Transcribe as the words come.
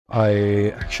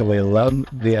I actually love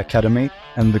the Academy,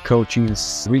 and the coaching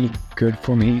is really good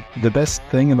for me. The best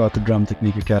thing about the Drum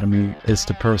Technique Academy is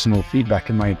the personal feedback,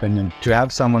 in my opinion. To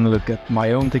have someone look at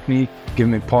my own technique, give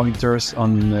me pointers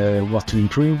on what to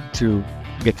improve to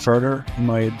get further in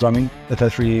my drumming, that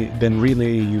has been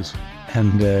really useful.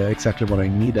 And exactly what I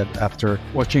needed after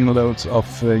watching loads of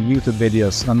YouTube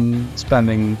videos and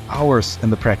spending hours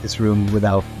in the practice room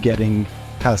without getting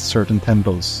past certain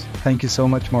tempos. Thank you so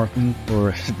much, Martin,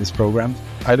 for this program.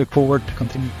 I look forward to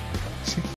continuing.